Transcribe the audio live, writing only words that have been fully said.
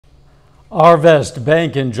Arvest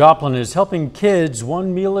Bank in Joplin is helping kids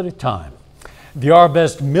one meal at a time. The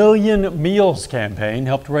Arvest Million Meals campaign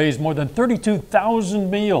helped raise more than 32,000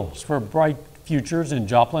 meals for bright futures in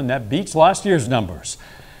Joplin. That beats last year's numbers.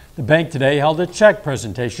 The bank today held a check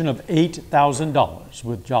presentation of $8,000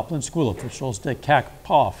 with Joplin school officials to cap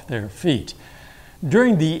off their feat.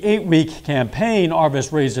 During the 8-week campaign,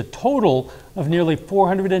 Arvest raised a total of nearly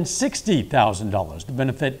 $460,000 to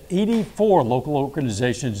benefit 84 local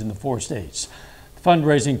organizations in the 4 states. The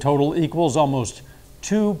fundraising total equals almost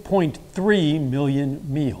 2.3 million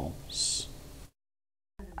meals.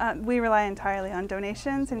 We rely entirely on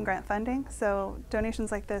donations and grant funding, so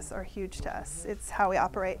donations like this are huge to us. It's how we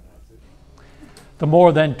operate. The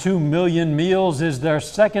more than 2 million meals is their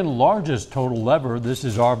second largest total ever. This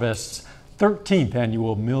is Arvest's 13th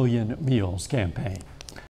annual Million Meals campaign.